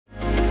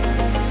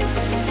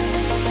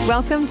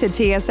Welcome to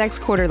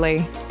TSX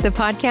Quarterly, the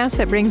podcast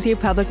that brings you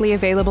publicly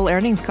available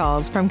earnings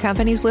calls from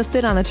companies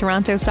listed on the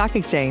Toronto Stock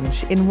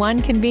Exchange in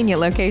one convenient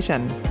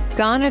location.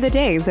 Gone are the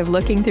days of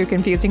looking through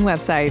confusing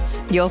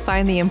websites. You'll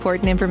find the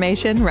important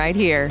information right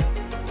here.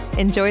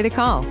 Enjoy the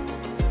call.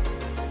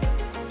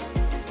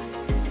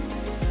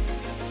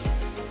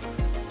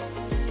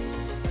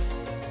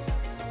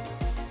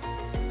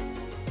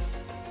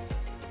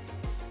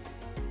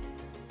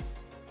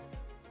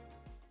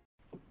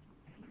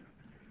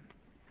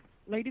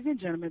 Ladies and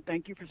gentlemen,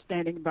 thank you for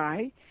standing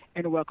by,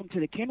 and welcome to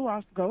the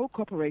Kinross Gold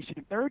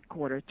Corporation Third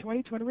Quarter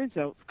 2020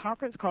 Results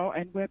Conference Call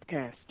and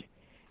Webcast.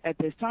 At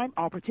this time,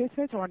 all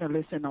participants are in a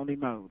listen-only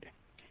mode.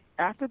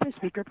 After the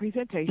speaker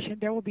presentation,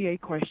 there will be a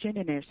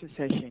question-and-answer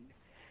session.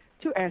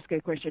 To ask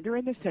a question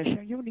during the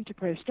session, you will need to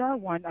press star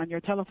 1 on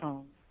your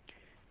telephone.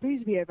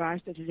 Please be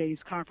advised that today's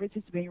conference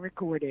is being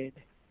recorded.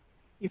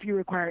 If you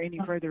require any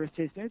further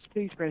assistance,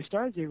 please press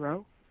star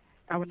 0.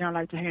 I would now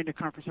like to hand the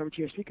conference over to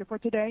your speaker for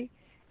today,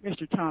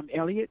 Mr. Tom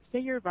Elliott,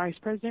 Senior Vice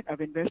President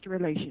of Investor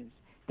Relations.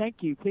 Thank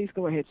you. Please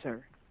go ahead,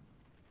 sir.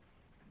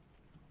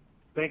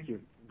 Thank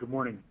you. Good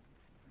morning.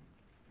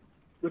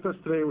 With us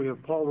today, we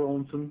have Paul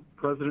Rollinson,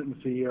 President and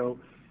CEO,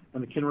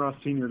 and the Kinross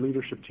Senior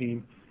Leadership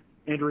Team,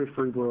 Andrea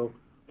Freeborough,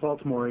 Paul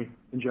Tomory,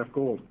 and Jeff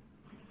Gold.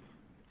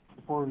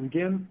 Before we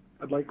begin,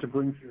 I'd like to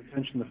bring to your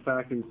attention the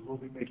fact that we will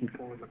be making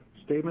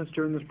forward-looking statements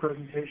during this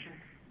presentation.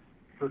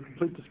 For a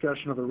complete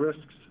discussion of the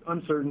risks,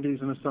 uncertainties,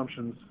 and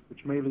assumptions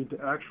which may lead to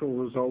actual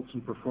results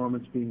and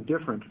performance being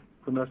different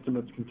from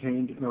estimates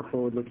contained in our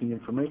forward-looking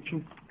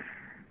information,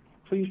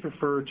 please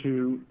refer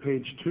to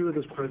page 2 of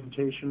this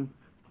presentation,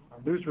 our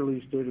news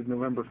release dated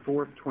November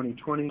 4th,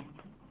 2020,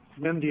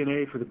 the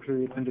MD&A for the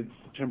period ended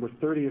September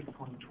 30th,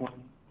 2020,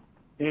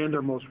 and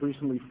our most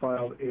recently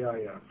filed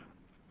AIF,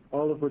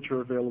 all of which are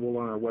available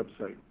on our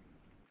website.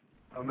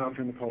 I'll now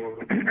turn the call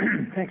over to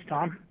you. Thanks,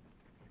 Tom.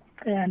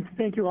 And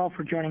thank you all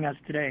for joining us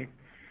today.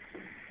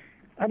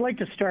 I'd like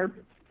to start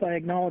by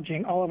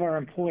acknowledging all of our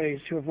employees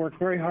who have worked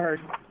very hard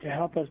to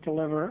help us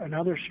deliver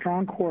another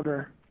strong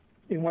quarter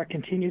in what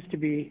continues to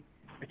be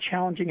a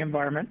challenging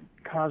environment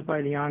caused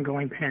by the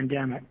ongoing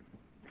pandemic.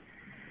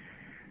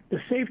 The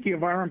safety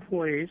of our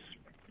employees,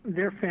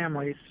 their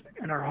families,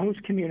 and our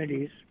host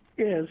communities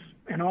is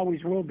and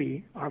always will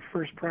be our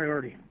first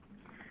priority.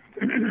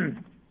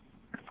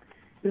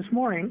 This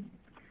morning,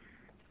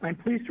 I'm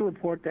pleased to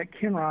report that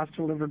Kinross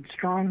delivered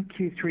strong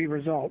Q3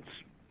 results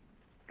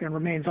and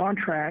remains on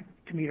track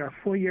to meet our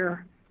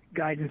full-year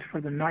guidance for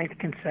the 9th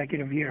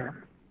consecutive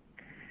year.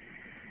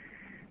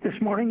 This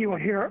morning, you will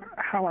hear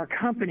how our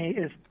company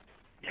is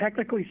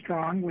technically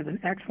strong with an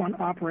excellent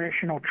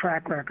operational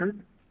track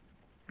record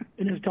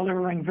and is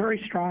delivering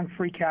very strong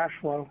free cash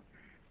flow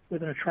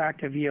with an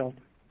attractive yield.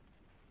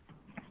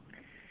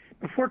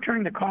 Before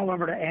turning the call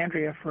over to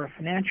Andrea for a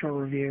financial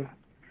review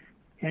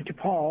and to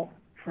Paul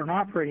for an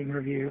operating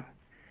review,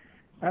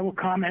 I will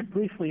comment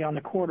briefly on the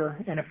quarter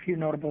and a few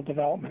notable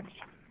developments.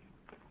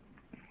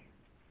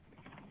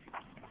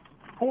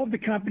 All of the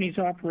company's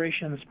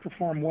operations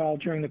performed well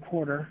during the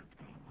quarter,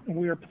 and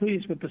we are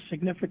pleased with the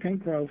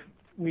significant growth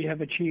we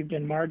have achieved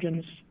in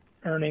margins,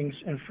 earnings,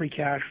 and free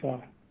cash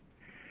flow.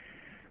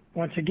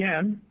 Once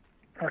again,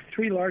 our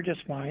 3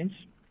 largest mines,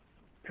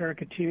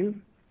 Paracatu,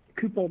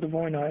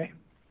 Kupol-Dvoinoye,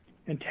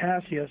 and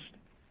Tasiast,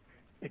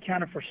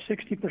 accounted for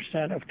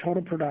 60% of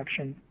total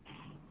production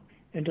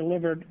and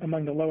delivered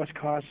among the lowest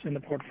costs in the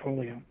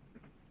portfolio.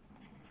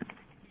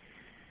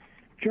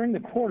 During the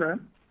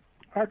quarter,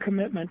 our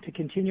commitment to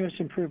continuous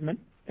improvement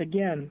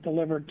again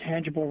delivered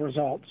tangible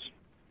results.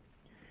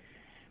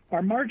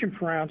 Our margin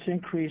per ounce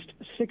increased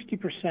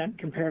 60%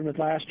 compared with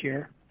last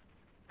year,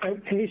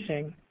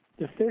 outpacing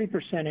the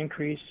 30%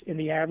 increase in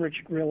the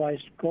average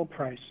realized gold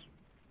price.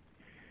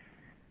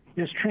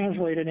 This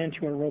translated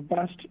into a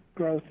robust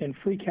growth in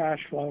free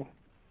cash flow,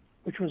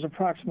 which was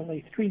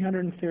approximately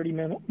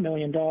 $330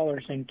 million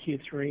in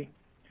Q3,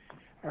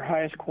 our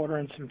highest quarter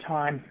in some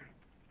time.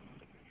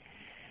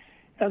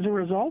 As a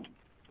result,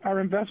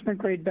 our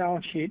investment-grade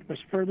balance sheet was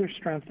further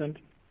strengthened,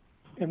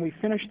 and we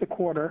finished the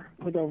quarter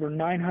with over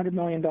 $900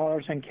 million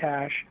in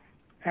cash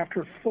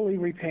after fully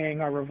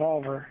repaying our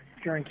revolver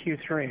during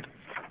Q3.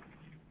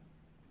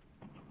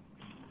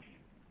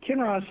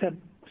 Kinross had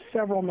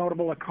several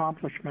notable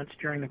accomplishments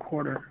during the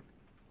quarter.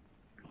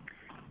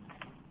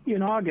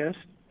 In August,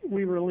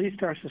 we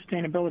released our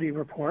sustainability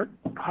report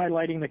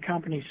highlighting the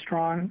company's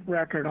strong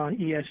record on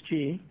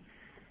ESG,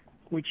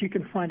 which you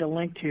can find a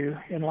link to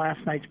in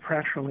last night's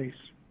press release.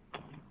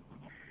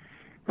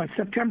 On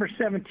September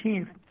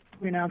 17th,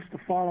 we announced the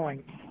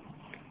following.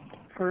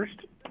 First,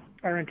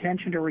 our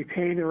intention to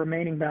repay the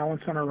remaining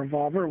balance on our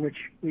revolver, which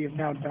we have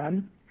now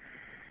done.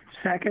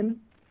 Second,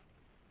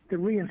 the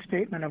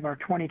reinstatement of our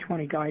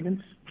 2020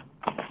 guidance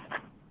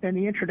and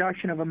the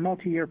introduction of a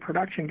multi-year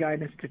production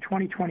guidance to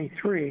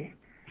 2023,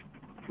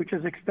 which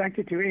is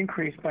expected to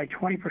increase by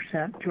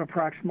 20% to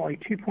approximately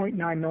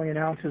 2.9 million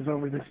ounces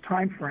over this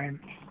time frame.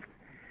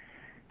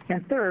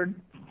 And third,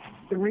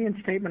 the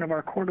reinstatement of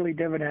our quarterly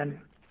dividend,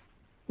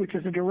 which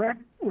is a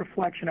direct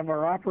reflection of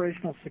our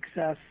operational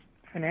success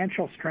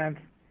financial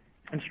strength,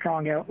 and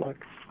strong outlook.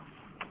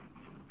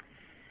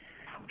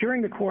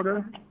 During the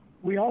quarter,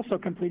 we also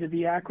completed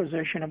the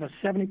acquisition of a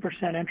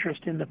 70%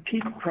 interest in the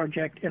Peak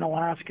project in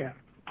Alaska.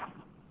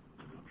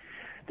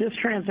 This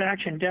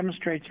transaction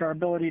demonstrates our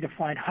ability to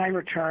find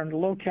high-return,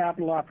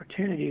 low-capital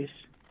opportunities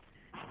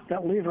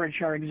that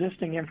leverage our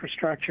existing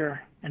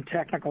infrastructure and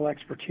technical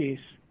expertise.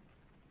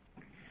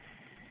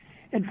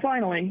 And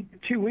finally,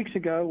 2 weeks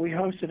ago, we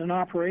hosted an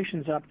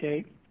operations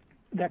update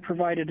that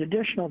provided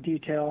additional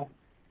detail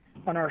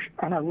on our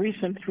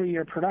recent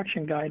 3-year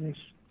production guidance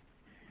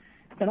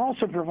and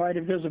also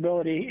provided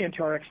visibility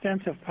into our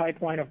extensive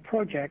pipeline of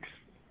projects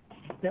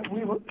that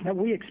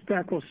we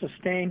expect will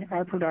sustain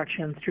our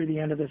production through the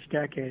end of this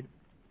decade.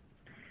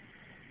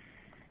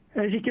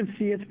 As you can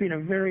see, it's been a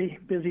very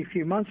busy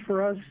few months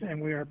for us,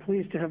 and we are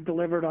pleased to have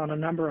delivered on a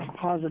number of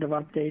positive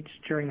updates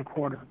during the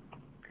quarter.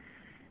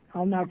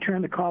 I'll now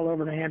turn the call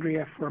over to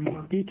Andrea for a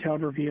more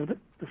detailed review of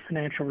the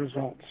financial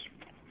results.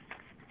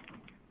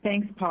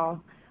 Thanks, Paul.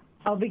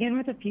 I'll begin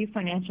with a few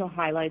financial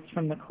highlights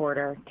from the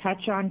quarter,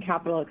 touch on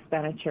capital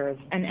expenditures,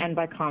 and end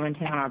by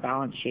commenting on our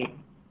balance sheet.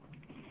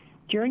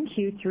 During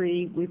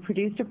Q3, we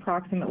produced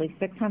approximately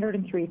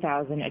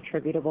 603,000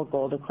 attributable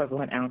gold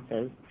equivalent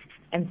ounces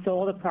and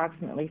sold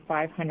approximately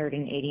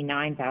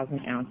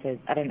 589,000 ounces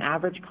at an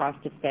average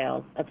cost of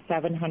sales of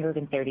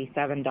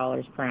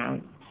 $737 per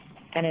ounce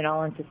and an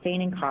all-in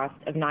sustaining cost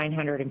of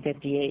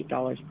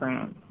 $958 per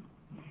ounce.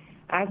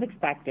 As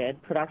expected,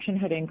 production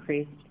had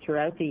increased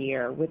throughout the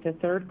year, with the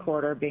third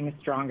quarter being the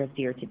strongest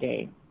year to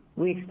date.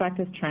 We expect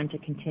this trend to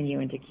continue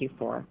into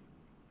Q4.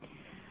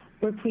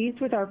 We're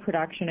pleased with our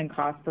production and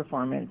cost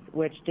performance,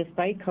 which,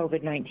 despite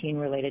COVID-19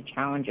 related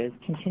challenges,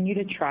 continue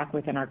to track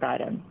within our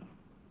guidance.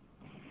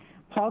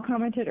 Paul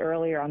commented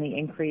earlier on the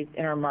increase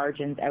in our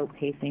margins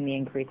outpacing the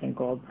increase in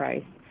gold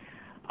price.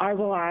 I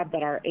will add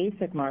that our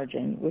AISC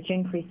margin, which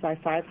increased by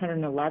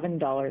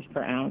 $511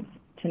 per ounce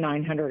to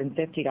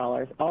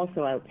 $950,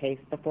 also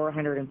outpaced the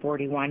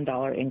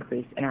 $441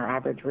 increase in our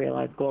average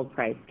realized gold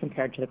price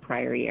compared to the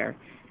prior year,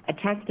 a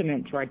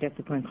testament to our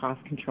disciplined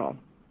cost control.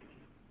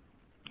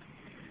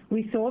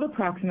 We sold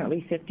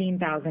approximately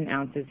 15,000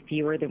 ounces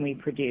fewer than we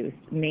produced,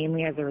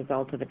 mainly as a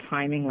result of a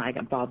timing lag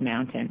at Bald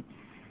Mountain.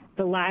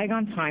 The lag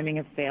on timing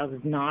of sales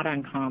is not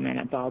uncommon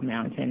at Bald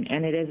Mountain,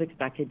 and it is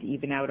expected to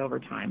even out over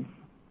time.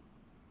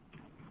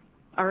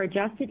 Our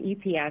adjusted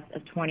EPS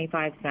of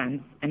 25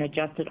 cents and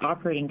adjusted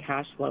operating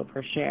cash flow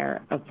per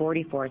share of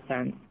 44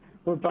 cents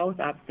were both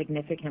up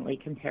significantly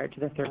compared to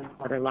the third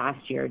quarter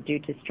last year due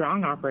to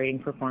strong operating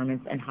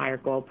performance and higher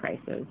gold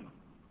prices.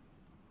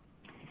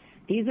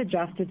 These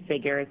adjusted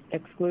figures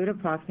exclude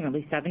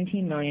approximately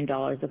 $17 million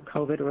of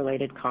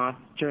COVID-related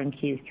costs during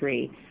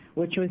Q3,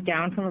 which was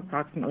down from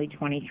approximately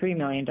 $23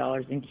 million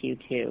in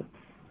Q2.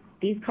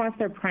 These costs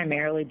are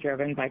primarily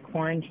driven by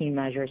quarantine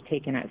measures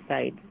taken at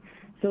sites,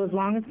 so as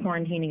long as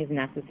quarantining is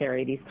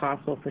necessary, these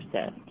costs will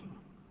persist.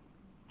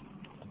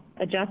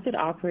 Adjusted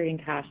operating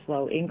cash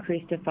flow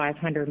increased to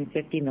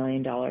 $550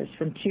 million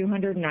from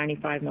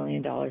 $295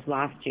 million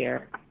last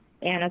year,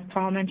 and as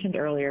Paul mentioned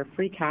earlier,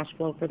 free cash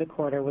flow for the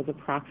quarter was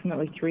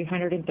approximately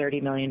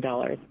 $330 million,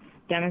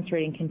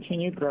 demonstrating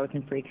continued growth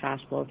in free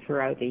cash flow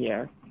throughout the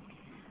year.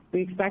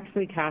 We expect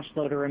free cash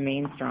flow to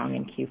remain strong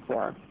in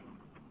Q4.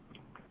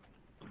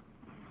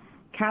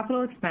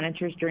 Capital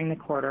expenditures during the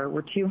quarter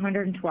were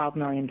 $212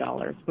 million,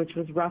 which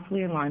was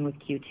roughly in line with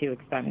Q2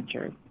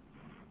 expenditures.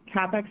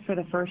 CapEx for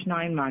the first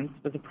 9 months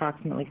was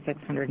approximately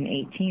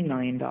 $618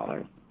 million.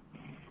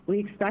 We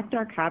expect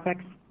our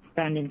CapEx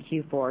spend in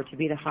Q4 to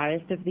be the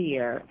highest of the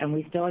year, and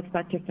we still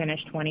expect to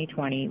finish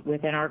 2020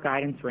 within our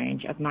guidance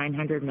range of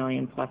 $900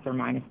 million plus or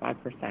minus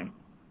 5%.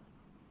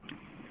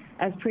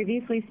 As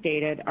previously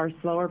stated, our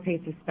slower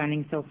pace of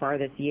spending so far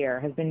this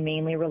year has been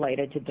mainly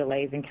related to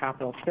delays in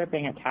capital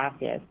stripping at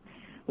Tasiast,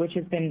 which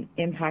has been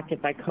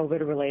impacted by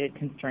COVID-related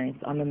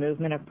constraints on the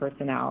movement of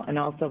personnel and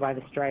also by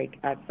the strike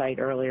at site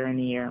earlier in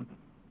the year.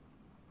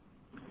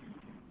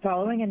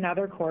 Following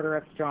another quarter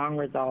of strong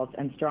results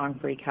and strong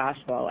free cash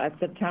flow, at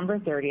September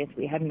 30th,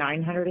 we had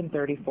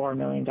 $934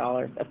 million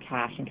of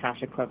cash and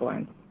cash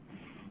equivalents.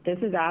 This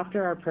is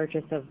after our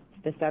purchase of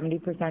the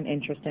 70%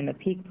 interest in the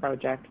Peak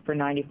project for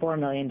 $94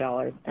 million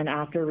and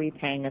after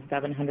repaying of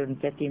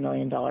 $750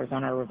 million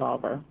on our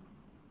revolver.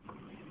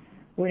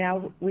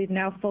 We've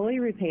now fully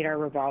repaid our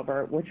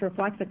revolver, which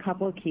reflects a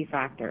couple of key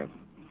factors.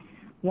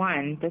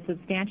 One, the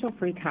substantial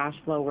free cash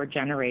flow we're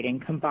generating,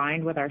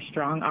 combined with our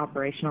strong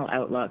operational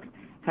outlook,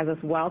 has us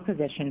well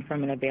positioned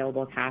from an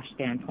available cash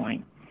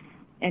standpoint.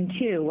 And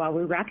two, while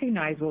we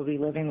recognize we'll be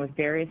living with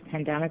various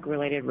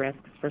pandemic-related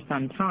risks for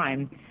some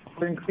time,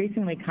 we're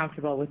increasingly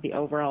comfortable with the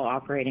overall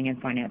operating and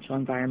financial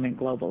environment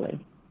globally.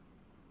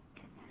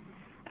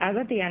 As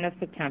at the end of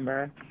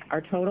September,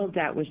 our total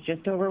debt was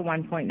just over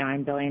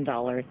 $1.9 billion,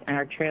 and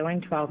our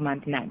trailing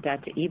 12-month net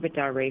debt to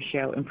EBITDA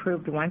ratio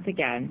improved once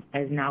again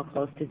and is now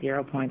close to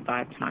 0.5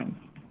 times.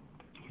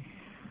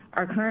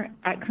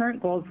 At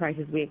current gold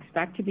prices, we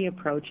expect to be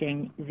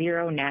approaching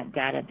zero net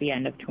debt at the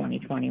end of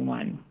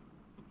 2021.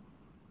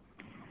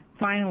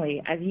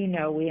 Finally, as you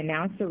know, we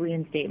announced the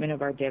reinstatement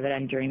of our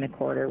dividend during the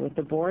quarter, with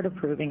the board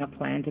approving a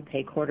plan to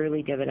pay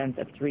quarterly dividends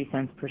of 3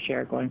 cents per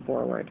share going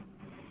forward.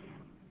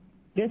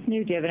 This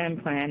new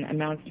dividend plan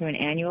amounts to an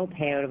annual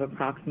payout of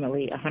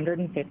approximately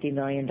 $150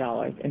 million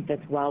and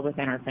fits well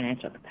within our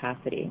financial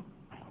capacity.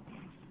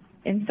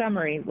 In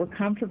summary, we're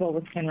comfortable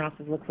with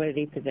Kinross's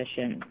liquidity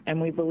position,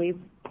 and we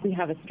believe we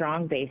have a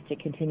strong base to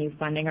continue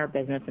funding our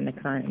business in the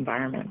current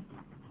environment.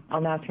 I'll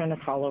now turn the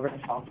call over to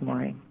Paul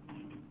Tomory.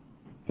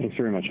 Thanks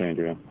very much,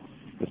 Andrea.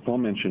 As Paul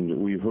mentioned,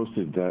 we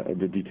hosted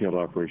the detailed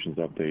operations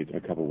update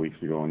a couple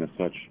weeks ago, and as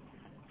such,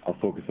 I'll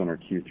focus on our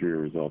Q3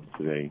 results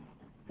today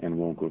and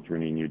won't go through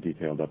any new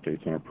detailed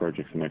updates on our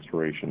projects and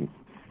explorations.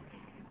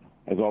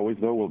 As always,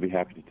 though, we'll be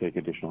happy to take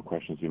additional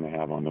questions you may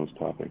have on those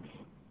topics.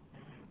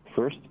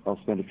 First, I'll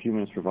spend a few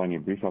minutes providing a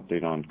brief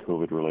update on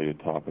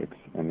COVID-related topics,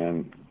 and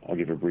then I'll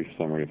give a brief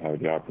summary of how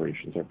the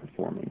operations are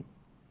performing.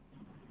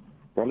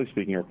 Broadly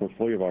speaking, our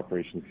portfolio of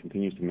operations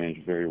continues to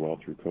manage very well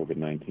through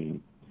COVID-19.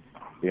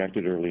 We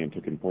acted early and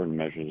took important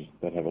measures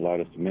that have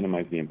allowed us to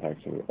minimize the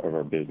impacts of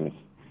our business,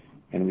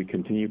 and we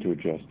continue to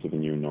adjust to the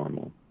new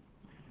normal.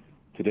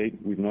 To date,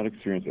 we've not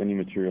experienced any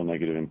material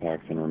negative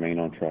impacts and remain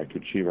on track to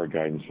achieve our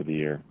guidance for the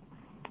year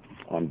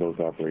on both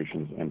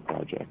operations and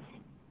projects.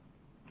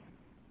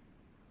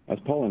 As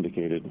Paul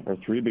indicated, our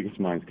 3 biggest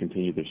mines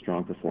continued their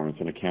strong performance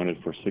and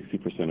accounted for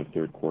 60% of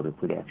third quarter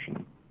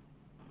production,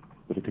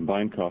 with a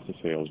combined cost of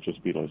sales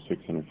just below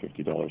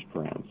 $650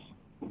 per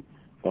ounce.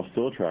 While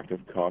still attractive,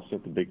 costs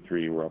at the big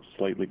 3 were up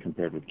slightly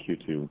compared with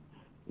Q2,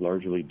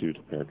 largely due to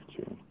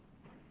Paracatu.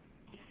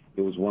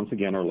 It was once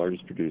again our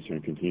largest producer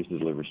and continues to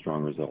deliver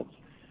strong results.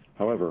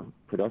 However,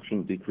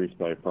 production decreased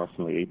by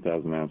approximately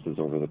 8,000 ounces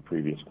over the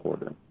previous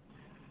quarter.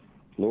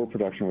 Lower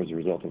production was a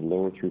result of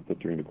lower throughput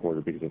during the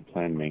quarter because of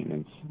planned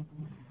maintenance,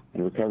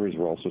 and recoveries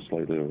were also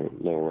slightly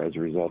lower as a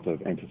result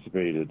of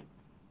anticipated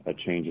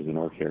changes in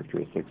ore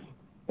characteristics,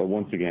 but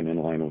once again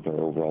in line with our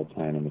overall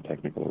plan in the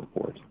technical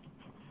report.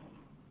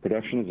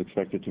 Production is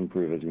expected to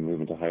improve as we move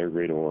into higher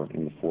grade ore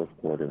in the fourth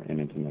quarter and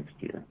into next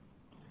year.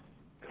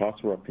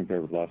 Costs were up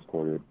compared with last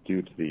quarter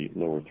due to the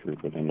lower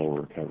throughput and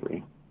lower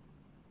recovery.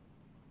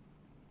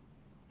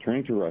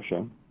 Turning to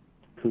Russia,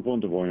 Kupol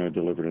and Dvoinoye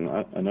delivered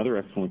another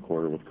excellent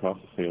quarter with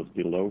cost of sales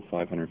below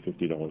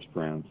 $550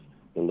 per ounce,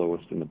 the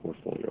lowest in the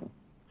portfolio.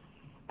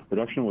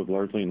 Production was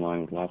largely in line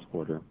with last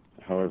quarter.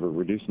 However,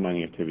 reduced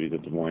mining activities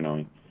at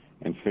Dvoinoye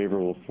and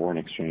favorable foreign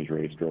exchange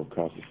rates drove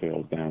cost of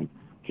sales down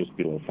just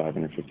below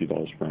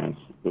 $550 per ounce,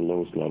 the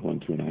lowest level in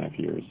 2.5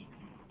 years.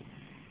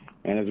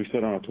 And as we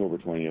said on October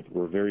 20th,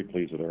 we're very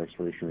pleased with our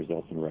exploration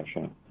results in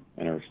Russia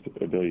and our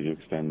ability to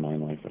extend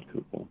mine life at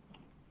Kupol.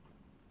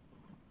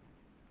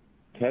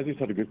 Tasiast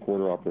had a good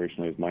quarter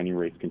operationally as mining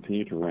rates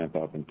continued to ramp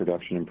up and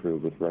production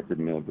improved with record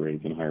mill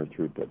grades and higher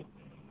throughput.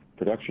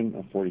 Production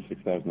of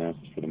 46,000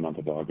 ounces for the month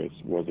of August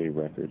was a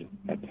record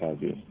at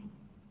Tasiast.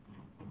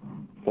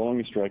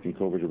 Following a strike and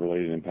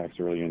COVID-related impacts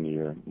earlier in the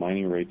year,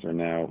 mining rates are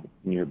now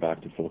near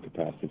back to full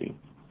capacity.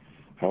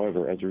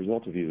 However, as a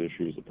result of these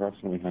issues,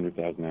 approximately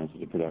 100,000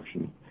 ounces of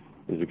production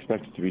is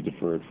expected to be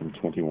deferred from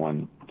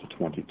 21 to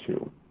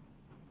 22.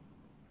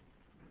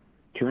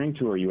 Turning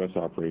to our U.S.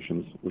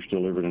 operations, which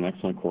delivered an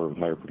excellent quarter with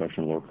higher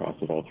production and lower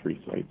costs at all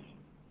 3 sites.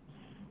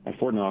 At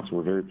Fort Knox,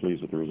 we're very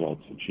pleased with the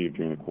results achieved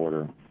during the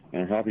quarter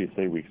and are happy to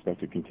say we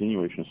expect a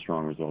continuation of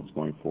strong results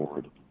going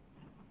forward.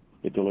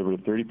 It delivered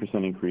a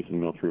 30% increase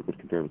in mill throughput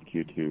compared with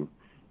Q2,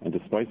 and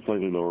despite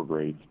slightly lower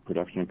grades,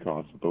 production and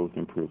costs both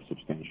improved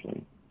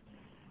substantially.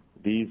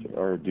 These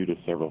are due to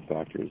several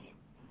factors.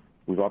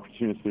 We've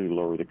opportunistically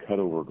lowered the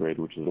cutover grade,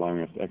 which is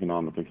allowing us to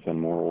economically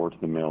send more ore to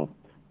the mill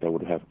that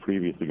would have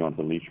previously gone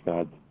to the leach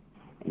pads,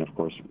 and of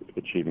course,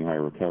 achieving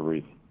higher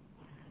recoveries.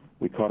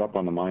 We caught up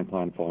on the mine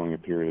plan following a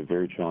period of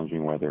very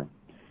challenging weather,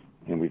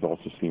 and we've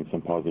also seen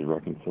some positive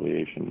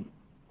reconciliation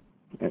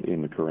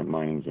in the current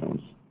mining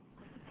zones.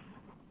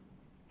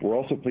 We're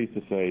also pleased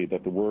to say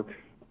that the work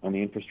on the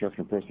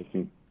infrastructure and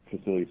processing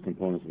facilities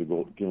components of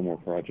the Gilmore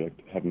project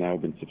have now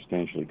been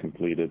substantially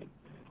completed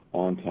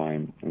on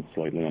time and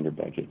slightly under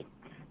budget,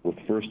 with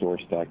first ore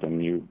stacked on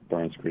new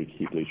Barnes Creek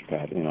heap leach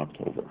pad in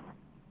October.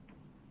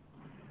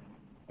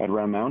 At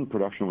Round Mountain,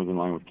 production was in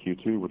line with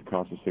Q2, with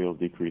cost of sales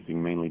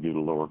decreasing mainly due to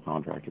lower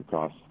contractor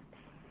costs.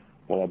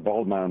 While at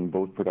Bald Mountain,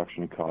 both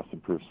production and costs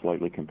improved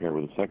slightly compared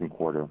with the second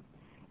quarter,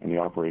 and the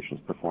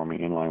operations performing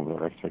in line with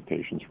our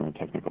expectations from a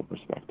technical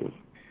perspective.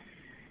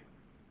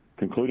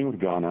 Concluding with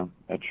Ghana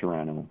at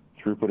Chirano,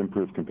 throughput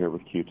improved compared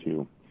with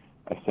Q2,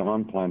 as some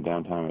unplanned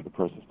downtime at the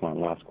process plant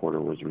last quarter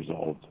was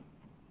resolved.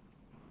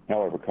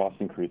 However, costs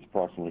increased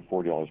approximately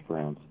 $40 per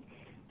ounce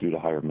due to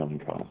higher milling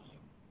costs.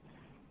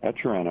 At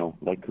Chirano,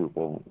 like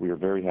Kupol, we are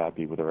very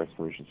happy with our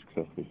exploration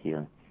success this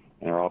year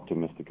and are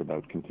optimistic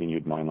about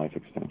continued mine life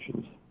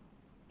extensions.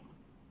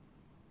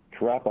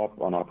 To wrap up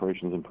on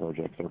operations and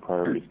projects, our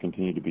priorities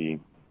continue to be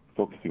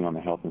focusing on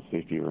the health and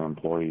safety of our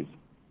employees,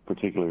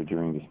 particularly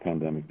during this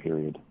pandemic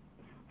period,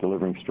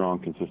 delivering strong,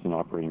 consistent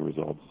operating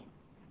results,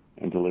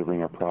 and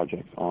delivering our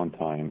projects on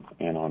time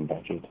and on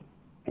budget,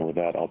 And with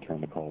that, I'll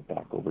turn the call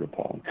back over to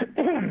Paul.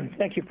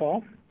 Thank you,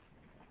 Paul.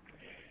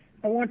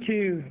 I want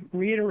to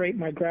reiterate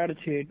my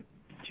gratitude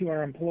to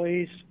our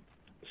employees,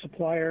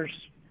 suppliers,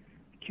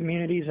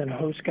 communities, and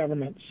host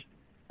governments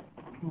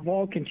who've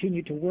all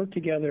continued to work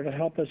together to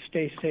help us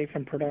stay safe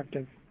and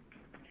productive.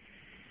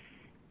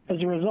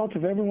 As a result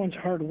of everyone's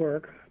hard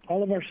work,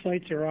 all of our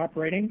sites are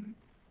operating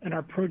and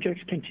our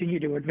projects continue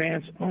to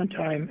advance on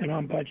time and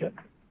on budget.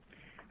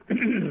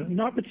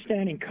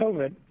 Notwithstanding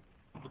COVID,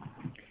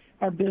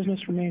 our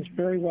business remains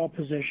very well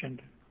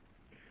positioned.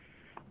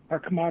 Our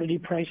commodity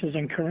prices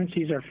and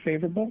currencies are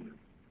favorable.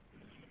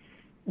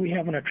 We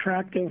have an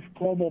attractive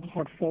global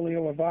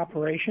portfolio of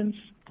operations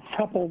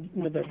coupled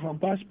with a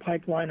robust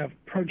pipeline of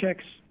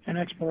projects and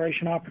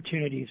exploration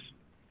opportunities.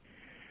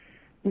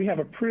 We have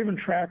a proven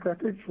track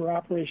record for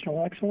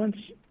operational excellence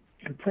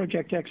and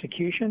project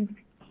execution,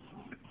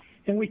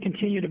 and we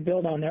continue to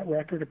build on that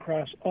record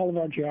across all of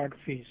our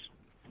geographies.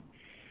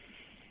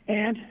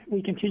 And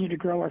we continue to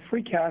grow our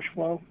free cash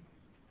flow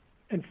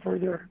and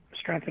further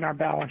strengthen our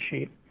balance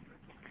sheet.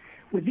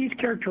 With these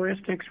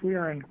characteristics, we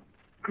are in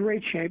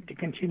great shape to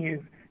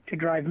continue to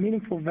drive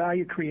meaningful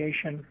value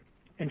creation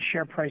and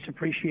share price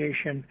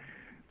appreciation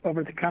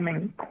over the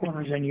coming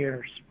quarters and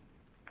years.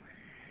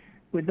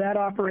 With that,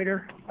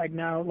 operator, I'd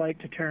now like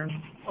to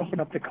open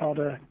up the call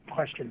to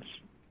questions.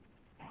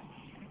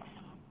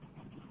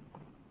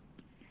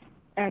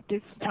 At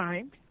this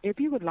time, if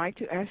you would like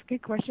to ask a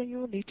question, you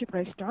will need to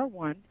press star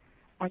 1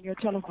 on your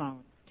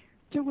telephone.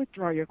 To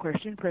withdraw your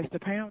question, press the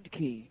pound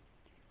key.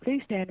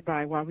 Please stand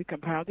by while we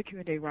compile the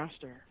Q&A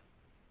roster.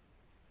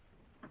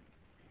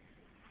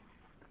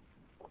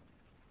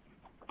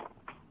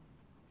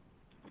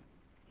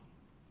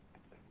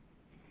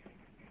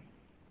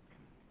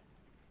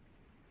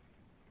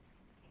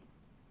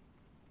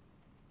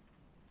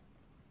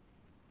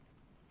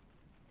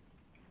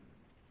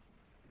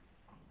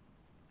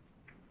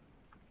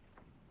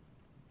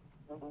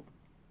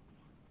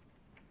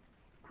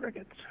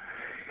 Crickets.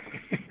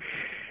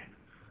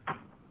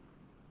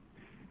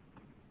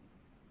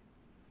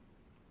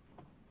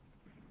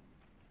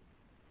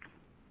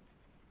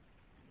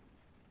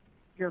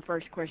 Your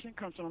first question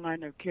comes on the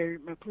line of Carey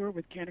McClure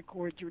with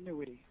Canaccord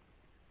Genuity.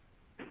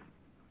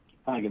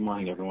 Hi, good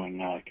morning, everyone.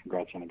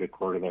 Congrats on a good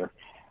quarter there.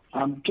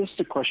 Just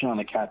a question on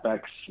the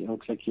CapEx. It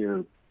looks like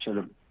you're sort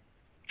of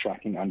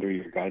tracking under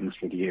your guidance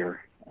for the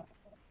year.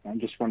 I'm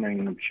just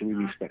wondering, should we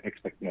be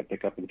expecting a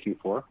pickup in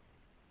Q4?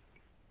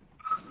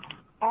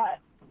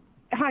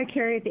 Hi,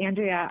 Carrie, it's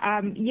Andrea.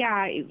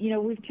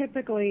 We've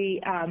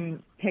typically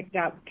picked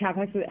up,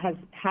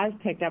 CapEx has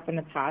picked up in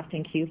the past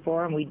in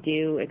Q4, and we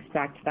do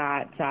expect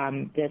that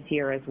this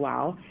year as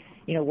well.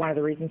 One of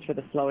the reasons for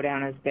the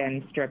slowdown has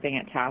been stripping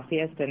at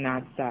Tasiast, and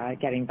that's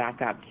getting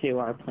back up to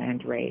our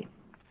planned rate.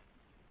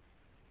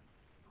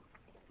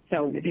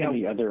 So,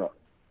 any other?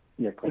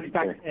 Yeah,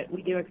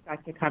 we do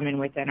expect to come in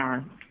within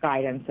our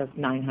guidance of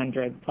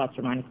 900 plus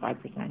or minus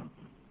 5%.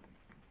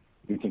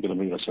 Do you think it'll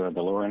be sort of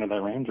the lower end of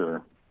that range,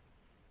 or?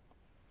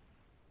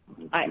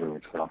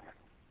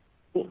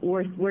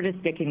 We're just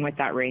sticking with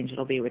that range.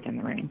 It'll be within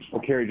the range.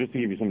 Well, Carey, just to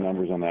give you some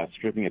numbers on that,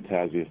 stripping at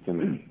Tasiast in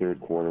the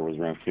third quarter was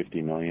around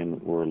 $50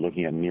 million. We're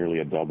looking at nearly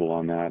a double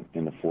on that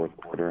in the fourth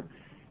quarter.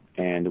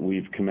 And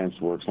we've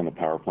commenced works on the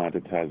power plant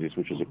at Tasiast,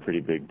 which is a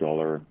pretty big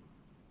dollar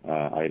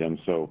item.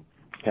 So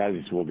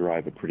Tasiast will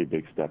drive a pretty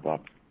big step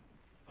up.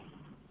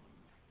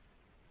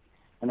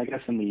 And I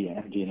guess in the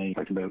MD&A, you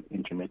talked about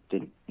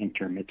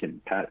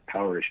intermittent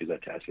power issues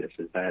at Tasiast.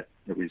 Is that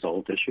a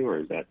resolved issue, or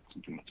is that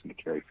something that's going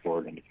to carry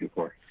forward into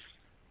Q4?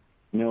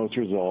 No, it's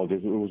resolved.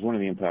 It was one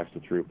of the impacts to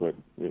throughput.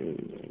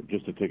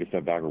 Just to take a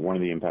step back, two of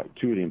the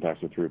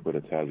impacts of throughput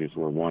at Tasiast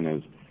were, one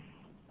is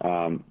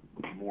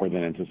more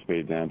than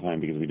anticipated downtime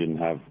because we didn't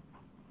have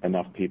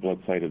enough people at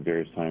site at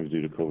various times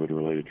due to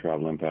COVID-related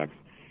travel impacts.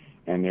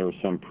 And there were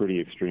some pretty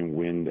extreme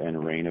wind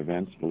and rain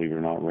events. Believe it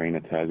or not, rain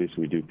at Tasiast.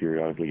 We do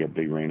periodically get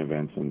big rain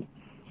events and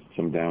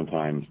some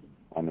downtime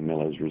on the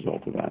mill as a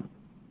result of that.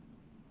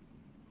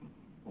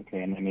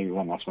 Okay, and then maybe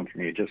one last one for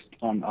me. Just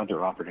on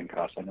other operating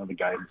costs, I know the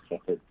guidance at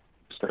the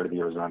start of the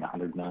year was around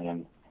 $100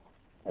 million.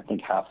 I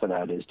think half of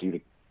that is due to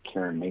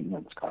care and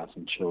maintenance costs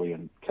in Chile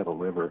and Kettle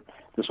River.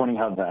 Just wondering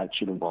how that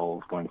should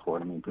evolve going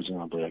forward. I mean,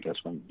 presumably, I guess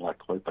when La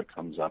Coipa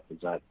comes up, is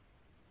that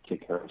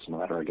take care of some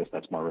of that, or I guess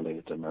that's more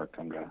related to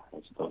Maricunga,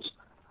 I suppose.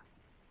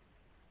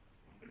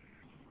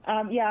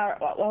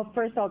 Well,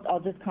 first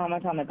I'll just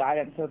comment on the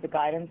guidance. So the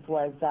guidance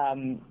was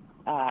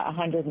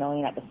 $100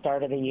 million at the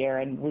start of the year,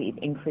 and we've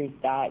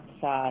increased that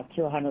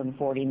to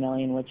 $140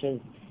 million, which is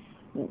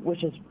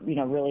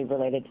really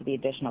related to the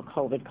additional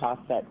COVID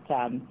costs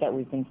that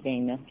we've been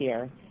seeing this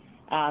year.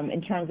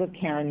 In terms of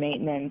care and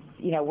maintenance,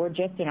 we're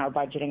just in our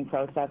budgeting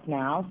process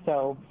now,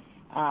 so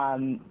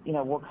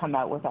we'll come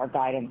out with our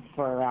guidance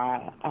for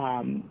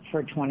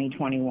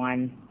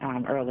 2021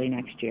 early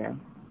next year.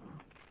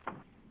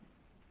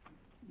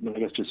 I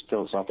guess just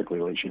philosophically,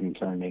 really, shouldn't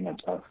care and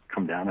maintenance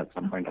come down at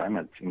some point in time?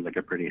 It seems like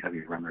a pretty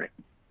heavy run rate.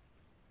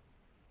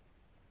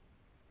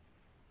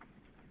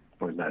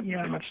 Or is that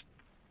too much?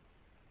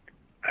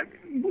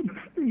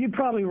 You're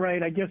probably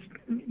right. I guess,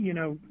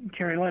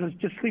 Carrie, let us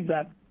just leave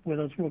that with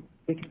us.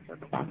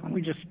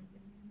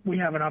 We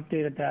haven't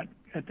updated that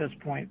at this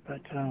point,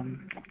 but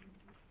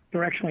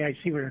directionally, I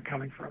see where you're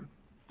coming from.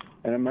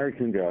 And at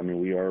Maricunga,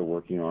 we are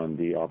working on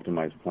the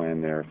optimized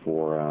plan there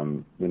for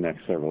the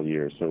next several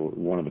years. So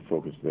one of the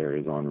focus there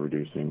is on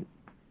reducing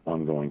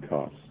ongoing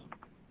costs.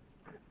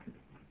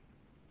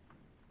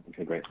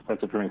 Okay, great.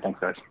 That's it for me. Thanks,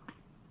 guys.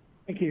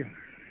 Thank you.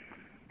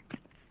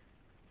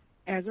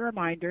 As a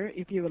reminder,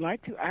 if you would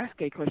like to ask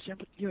a question,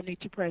 you'll need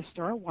to press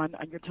star 1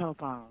 on your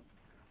telephone.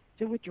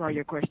 To withdraw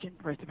your question,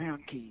 press the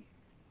pound key.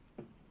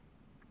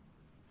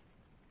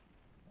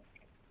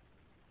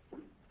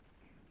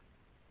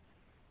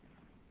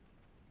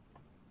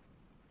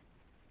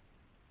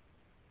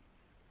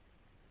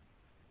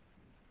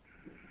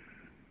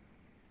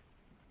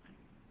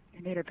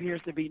 And it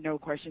appears to be no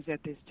questions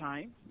at this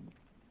time.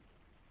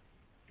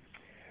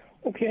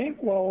 Okay,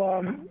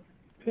 well,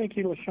 thank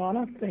you,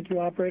 LaShawna. Thank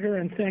you, operator,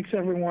 and thanks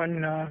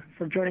everyone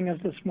for joining us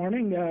this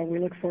morning. We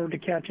look forward to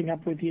catching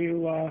up with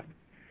you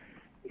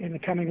in the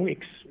coming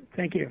weeks.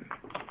 Thank you.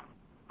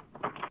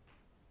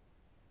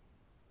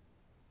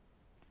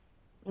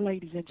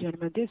 Ladies and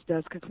gentlemen, this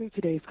does conclude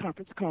today's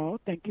conference call.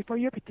 Thank you for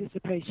your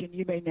participation.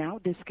 You may now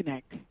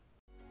disconnect.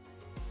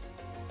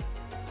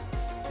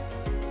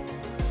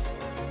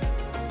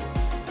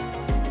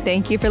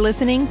 Thank you for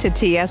listening to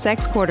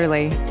TSX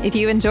Quarterly. If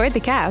you enjoyed the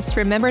cast,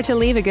 remember to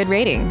leave a good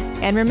rating.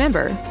 And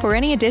remember, for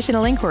any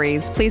additional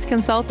inquiries, please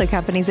consult the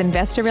company's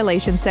investor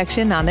relations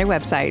section on their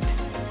website.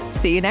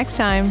 See you next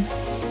time.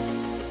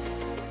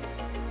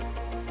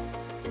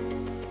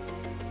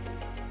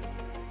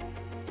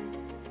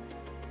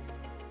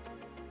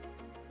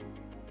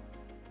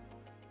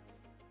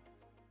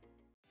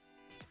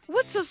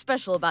 What's so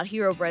special about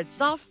Hero Bread's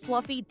soft,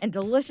 fluffy, and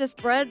delicious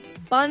breads,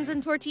 buns,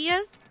 and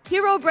tortillas?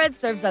 Hero Bread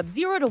serves up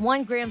 0 to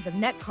 1 grams of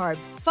net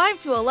carbs,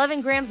 5 to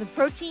 11 grams of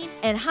protein,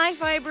 and high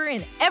fiber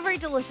in every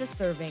delicious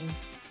serving.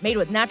 Made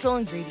with natural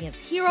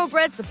ingredients, Hero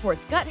Bread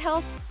supports gut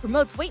health,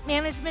 promotes weight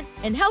management,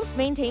 and helps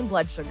maintain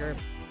blood sugar.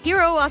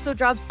 Hero also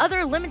drops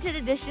other limited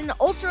edition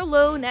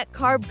ultra-low net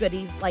carb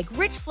goodies like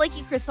rich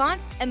flaky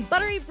croissants and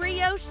buttery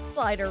brioche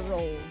slider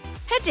rolls.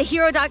 Head to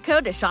hero.co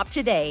to shop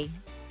today.